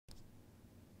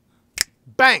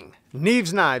Bang!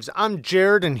 Neeves Knives. I'm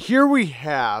Jared, and here we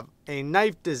have a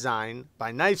knife design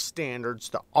by Knife Standards,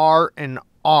 the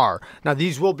R&R. Now,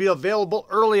 these will be available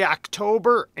early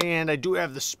October, and I do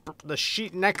have the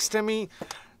sheet next to me.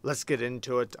 Let's get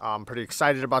into it. I'm pretty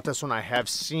excited about this one. I have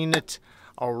seen it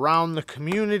around the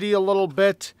community a little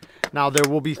bit. Now, there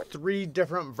will be 3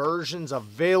 different versions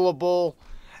available,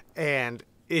 and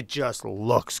it just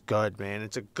looks good, man.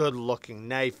 It's a good looking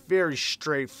knife, very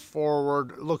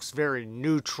straightforward, looks very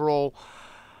neutral.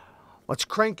 Let's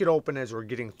crank it open as we're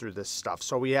getting through this stuff.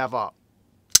 So we have a,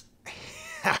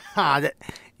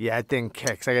 yeah, that thing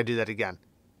kicks. I gotta do that again.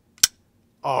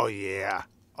 Oh yeah,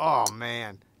 oh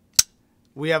man.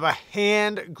 We have a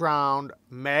hand ground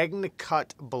Magna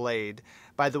Cut blade.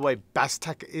 By the way, Best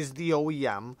Tech is the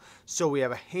OEM. So we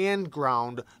have a hand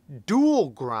ground,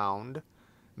 dual ground,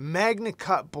 Magna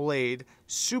Cut blade,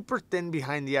 super thin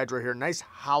behind the edge right here. Nice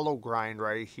hollow grind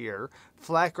right here.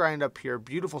 Flat grind up here.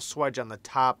 Beautiful swedge on the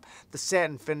top. The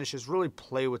satin finishes really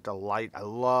play with the light. I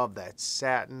love that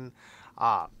satin.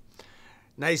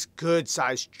 Nice good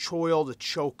sized choil to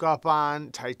choke up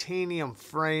on. Titanium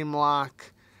frame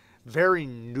lock. Very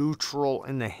neutral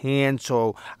in the hand,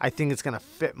 so I think it's going to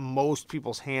fit most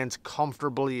people's hands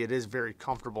comfortably. It is very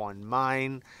comfortable in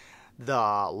mine. The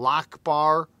lock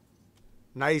bar,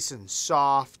 nice and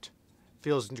soft,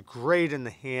 feels great in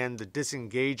the hand. The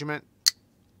disengagement,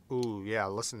 ooh yeah,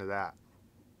 listen to that.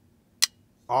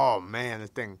 Oh man, the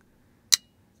thing,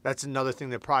 that's another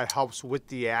thing that probably helps with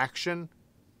the action.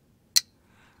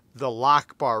 The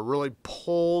lock bar really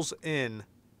pulls in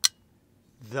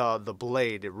the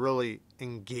blade. It really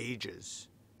engages.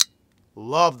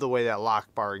 Love the way that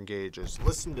lock bar engages.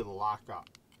 Listen to the lock up.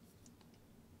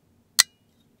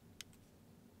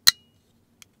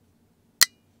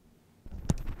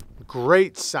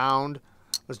 Great sound.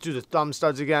 Let's do the thumb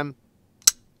studs again.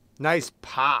 Nice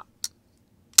pop.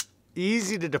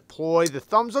 Easy to deploy. The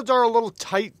thumb studs are a little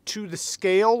tight to the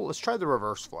scale. Let's try the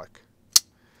reverse flick.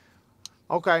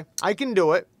 Okay, I can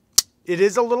do it. It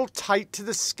is a little tight to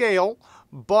the scale,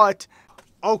 but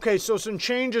okay, so some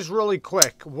changes really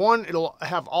quick. One, it'll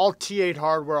have all T8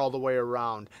 hardware all the way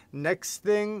around. Next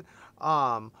thing,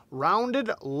 rounded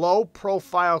low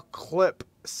profile clip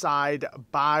side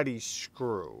body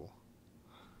screw.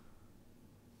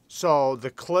 So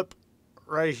the clip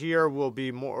right here will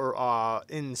be more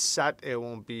inset. It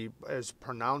won't be as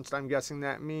pronounced, I'm guessing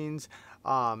that means.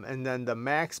 And then the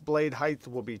max blade height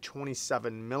will be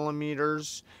 27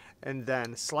 millimeters. And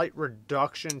then slight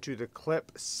reduction to the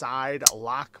clip side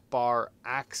lock bar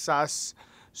access.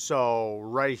 So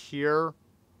right here,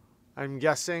 I'm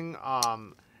guessing,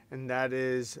 and that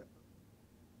is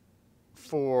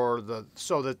for the,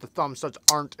 so that the thumb studs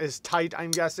aren't as tight,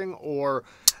 I'm guessing, or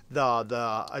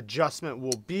the adjustment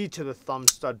will be to the thumb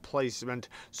stud placement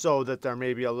so that they're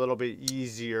maybe a little bit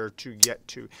easier to get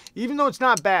to, even though it's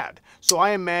not bad. So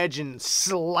I imagine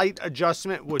slight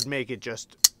adjustment would make it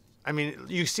just, I mean,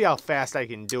 you see how fast I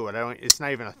can do it. It's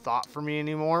not even a thought for me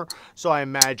anymore. So I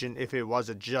imagine if it was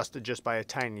adjusted just by a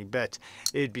tiny bit,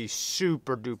 it'd be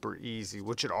super duper easy,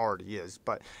 which it already is.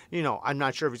 But, you know, I'm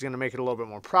not sure if he's going to make it a little bit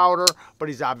more prouder, but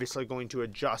he's obviously going to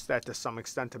adjust that to some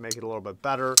extent to make it a little bit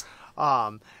better.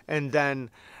 And then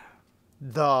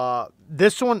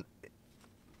this one,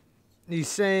 he's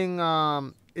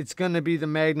saying, it's going to be the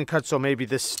Magna Cut, so maybe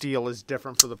this steel is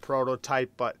different for the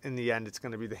prototype, but in the end, it's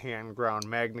going to be the hand ground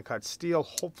Magna Cut steel,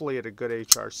 hopefully at a good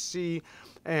HRC.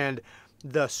 And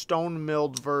the stone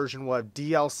milled version will have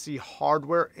DLC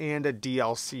hardware and a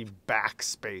DLC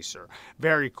backspacer.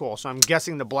 Very cool. So I'm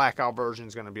guessing the blackout version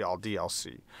is going to be all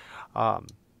DLC.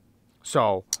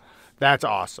 So that's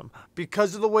awesome.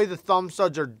 Because of the way the thumb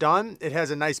studs are done, it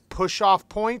has a nice push-off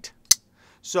point.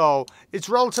 So it's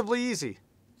relatively easy.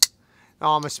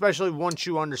 Especially once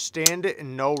you understand it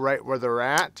and know right where they're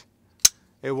at,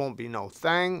 it won't be no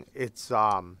thing. It's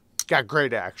got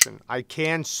great action. I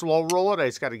can slow roll it. I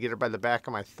just got to get it by the back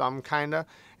of my thumb, kind of,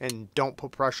 and don't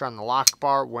put pressure on the lock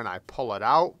bar when I pull it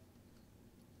out.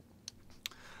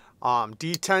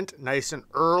 Detent, nice and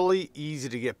early, easy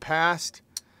to get past.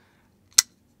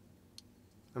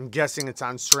 I'm guessing it's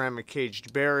on ceramic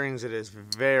caged bearings. It is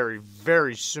very,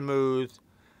 very smooth.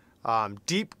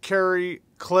 Deep carry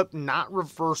clip, not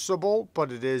reversible,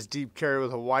 but it is deep carry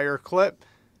with a wire clip.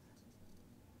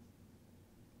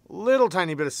 Little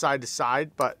tiny bit of side to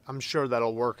side, but I'm sure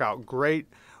that'll work out great.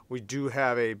 We do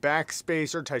have a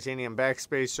backspacer, titanium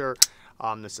backspacer.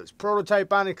 This says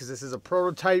prototype on it because this is a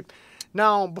prototype.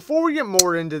 Now, before we get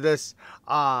more into this,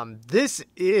 this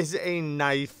is a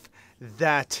knife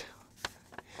that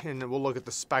and we'll look at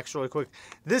the specs really quick.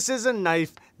 This is a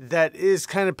knife that is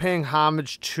kind of paying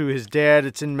homage to his dad.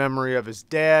 It's in memory of his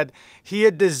dad. He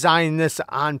had designed this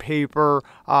on paper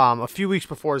a few weeks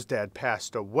before his dad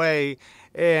passed away.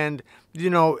 And, you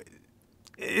know,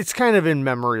 it's kind of in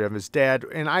memory of his dad.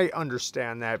 And I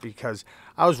understand that because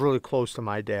I was really close to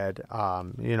my dad,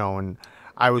 you know, and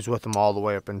I was with him all the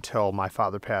way up until my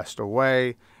father passed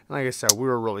away. And like I said, we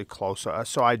were really close.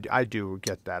 So I do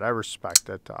get that. I respect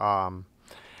it. And,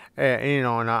 you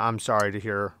know, and I'm sorry to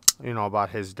hear, you know,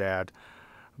 about his dad.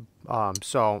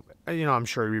 So, you know, I'm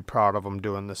sure you'd be proud of him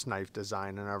doing this knife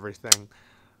design and everything.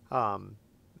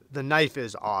 The knife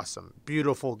is awesome.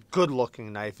 Beautiful,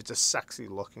 good-looking knife. It's a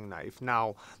sexy-looking knife.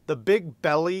 Now, the big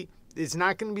belly is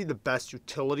not going to be the best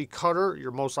utility cutter.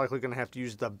 You're most likely going to have to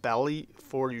use the belly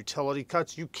for utility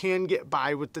cuts. You can get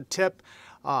by with the tip,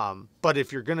 but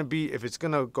if it's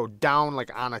going to go down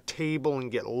like on a table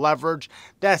and get leverage,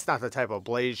 that's not the type of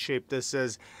blade shape this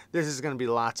is. This is going to be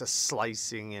lots of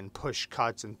slicing and push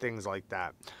cuts and things like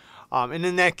that. And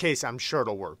in that case, I'm sure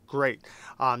it'll work great.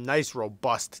 Nice,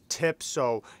 robust tip.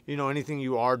 So, you know, anything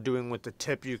you are doing with the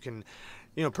tip, you can,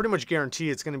 you know, pretty much guarantee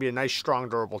it's going to be a nice, strong,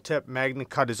 durable tip.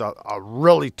 MagnaCut is a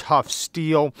really tough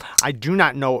steel. I do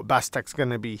not know what Bestech's going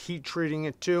to be heat treating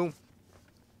it to.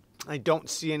 I don't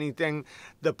see anything.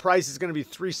 The price is going to be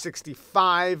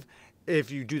 $365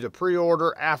 if you do the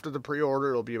pre-order. After the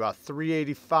pre-order, it'll be about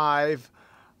 $385.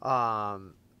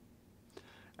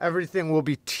 Everything will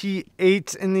be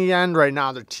T8s in the end. Right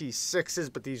now they're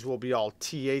T6s, but these will be all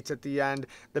T8s at the end.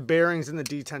 The bearings in the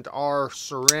detent are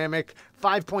ceramic,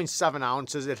 5.7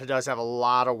 ounces. It does have a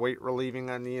lot of weight relieving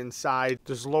on the inside.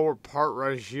 This lower part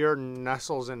right here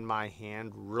nestles in my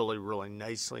hand really, really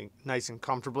nicely, nice and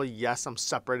comfortably. Yes, I'm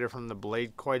separated from the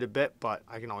blade quite a bit, but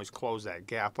I can always close that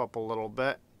gap up a little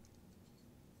bit.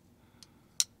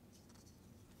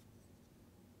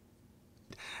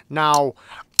 Now,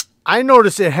 I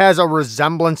notice it has a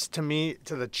resemblance to me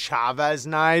to the Chavez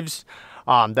knives.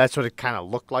 That's what it kind of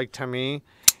looked like to me.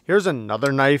 Here's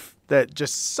another knife that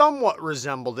just somewhat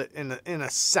resembled it in a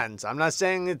sense. I'm not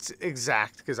saying it's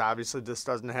exact because obviously this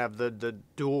doesn't have the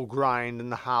dual grind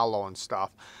and the hollow and stuff.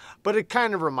 But it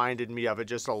kind of reminded me of it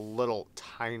just a little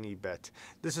tiny bit.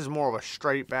 This is more of a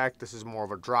straight back. This is more of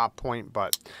a drop point.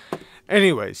 But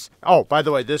anyways. Oh, by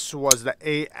the way, this was the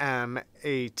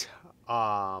AM8.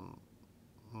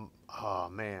 Oh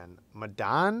man,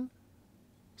 Madan?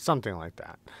 Something like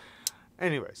that.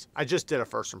 Anyways, I just did a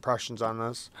first impressions on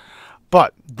this.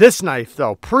 But this knife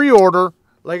though, pre-order,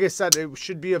 like I said, it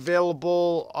should be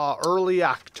available early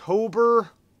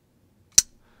October.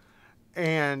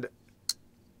 And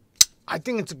I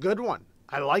think it's a good one.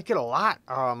 I like it a lot.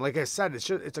 Like I said, it's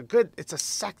a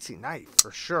sexy knife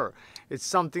for sure. It's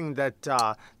something that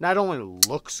not only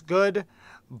looks good,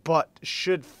 but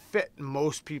should fit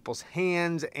most people's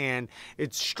hands, and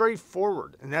it's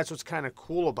straightforward. And that's what's kind of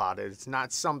cool about it. It's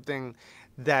not something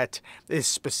that is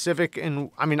specific. And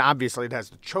I mean, obviously it has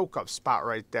the choke up spot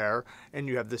right there, and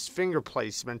you have this finger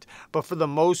placement, but for the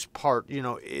most part, you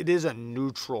know, it is a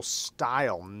neutral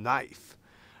style knife.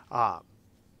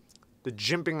 The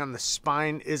jimping on the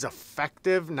spine is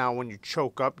effective. Now, when you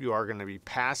choke up, you are going to be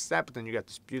past that, but then you got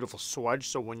this beautiful swedge.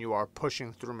 So when you are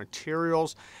pushing through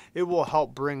materials, it will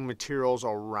help bring materials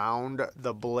around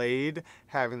the blade.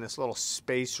 Having this little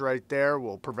space right there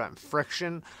will prevent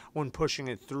friction when pushing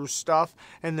it through stuff.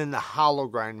 And then the hollow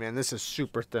grind, man, this is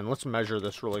super thin. Let's measure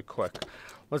this really quick.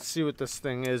 Let's see what this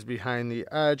thing is behind the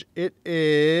edge. It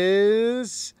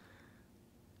is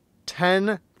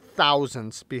 10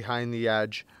 thousandths behind the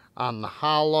edge on the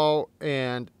hollow,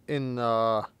 and in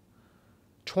the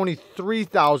 23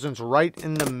 thousandths right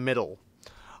in the middle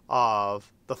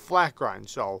of the flat grind.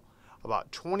 So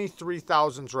about 23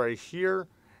 thousandths right here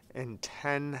and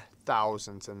 10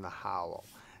 thousandths in the hollow.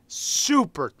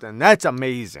 Super thin. That's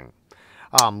amazing.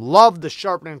 Love the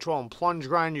sharpening tool and plunge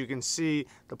grind. You can see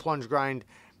the plunge grind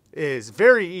is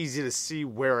very easy to see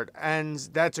where it ends.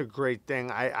 That's a great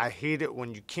thing. I hate it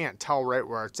when you can't tell right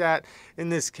where it's at. In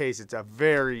this case, it's a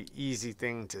very easy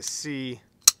thing to see.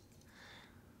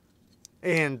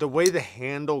 And the way the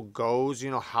handle goes,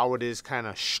 you know, how it is kind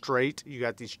of straight. You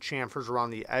got these chamfers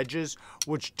around the edges,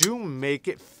 which do make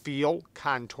it feel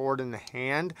contoured in the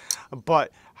hand.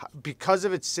 But because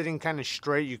of it sitting kind of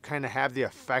straight, you kind of have the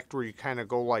effect where you kind of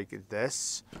go like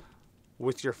this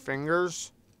with your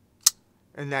fingers.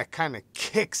 And that kind of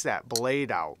kicks that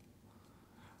blade out.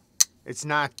 It's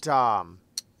not,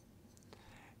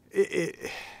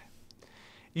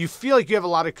 you feel like you have a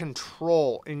lot of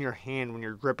control in your hand when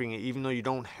you're gripping it, even though you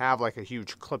don't have like a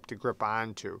huge clip to grip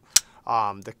onto.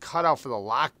 The cutout for the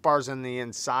lock bars on the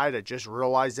inside, I just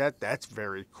realized that. That's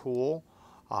very cool.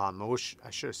 I wish I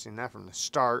should have seen that from the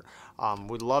start.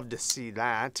 We'd love to see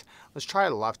that. Let's try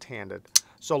it left-handed.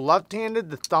 So left-handed,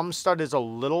 the thumb stud is a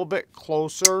little bit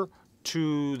closer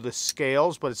to the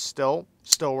scales, but it still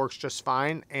works just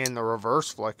fine. And the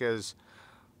reverse flick is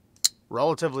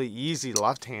relatively easy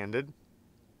left-handed.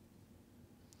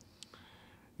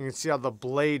 You can see how the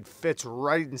blade fits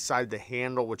right inside the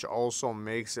handle, which also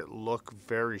makes it look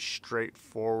very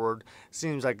straightforward.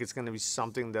 Seems like it's going to be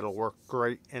something that'll work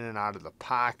great in and out of the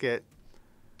pocket.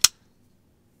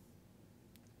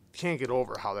 Can't get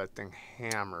over how that thing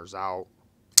hammers out.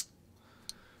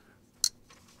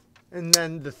 And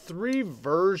then the 3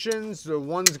 versions, the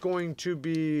one's going to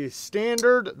be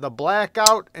standard, the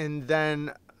blackout, and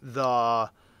then the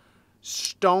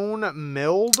stone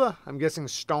milled, I'm guessing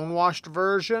stone washed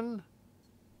version.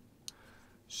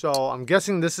 So I'm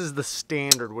guessing this is the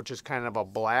standard, which is kind of a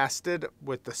blasted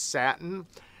with the satin.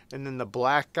 And then the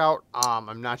blackout,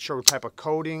 I'm not sure what type of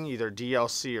coating, either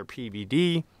DLC or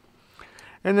PVD.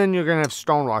 And then you're going to have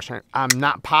stone wash. I'm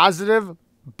not positive,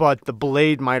 but the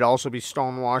blade might also be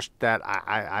stone washed. That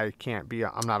I can't be,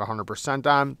 I'm not 100%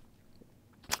 on.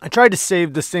 I tried to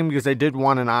save this thing because I did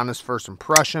want an honest first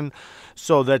impression,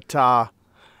 so that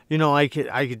you know, I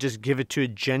could just give it to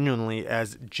it genuinely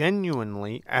as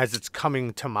it's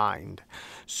coming to mind.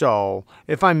 So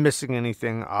if I'm missing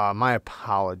anything, my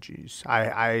apologies.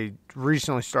 I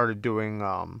recently started doing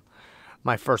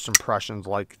my first impressions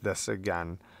like this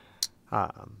again.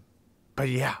 But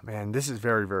yeah, man, this is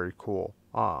very, very cool.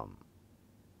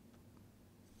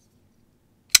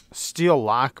 Steel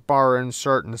lock bar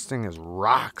insert, and this thing is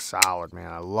rock solid,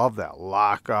 man. I love that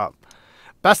lock up.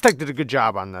 Bestech did a good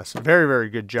job on this. Very, very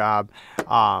good job.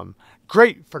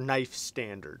 Great for knife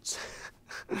standards.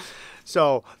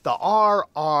 So the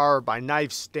RR by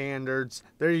knife standards.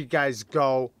 There you guys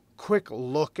go. Quick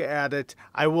look at it.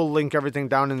 I will link everything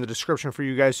down in the description for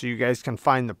you guys so you guys can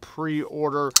find the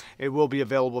pre-order. It will be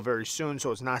available very soon,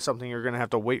 so it's not something you're going to have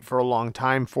to wait for a long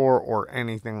time for or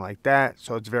anything like that.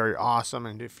 So it's very awesome.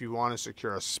 And if you want to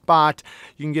secure a spot,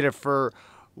 you can get it for,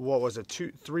 what was it,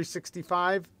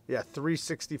 $365? Yeah,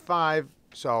 $365.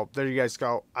 So there you guys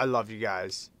go. I love you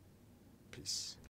guys. Peace.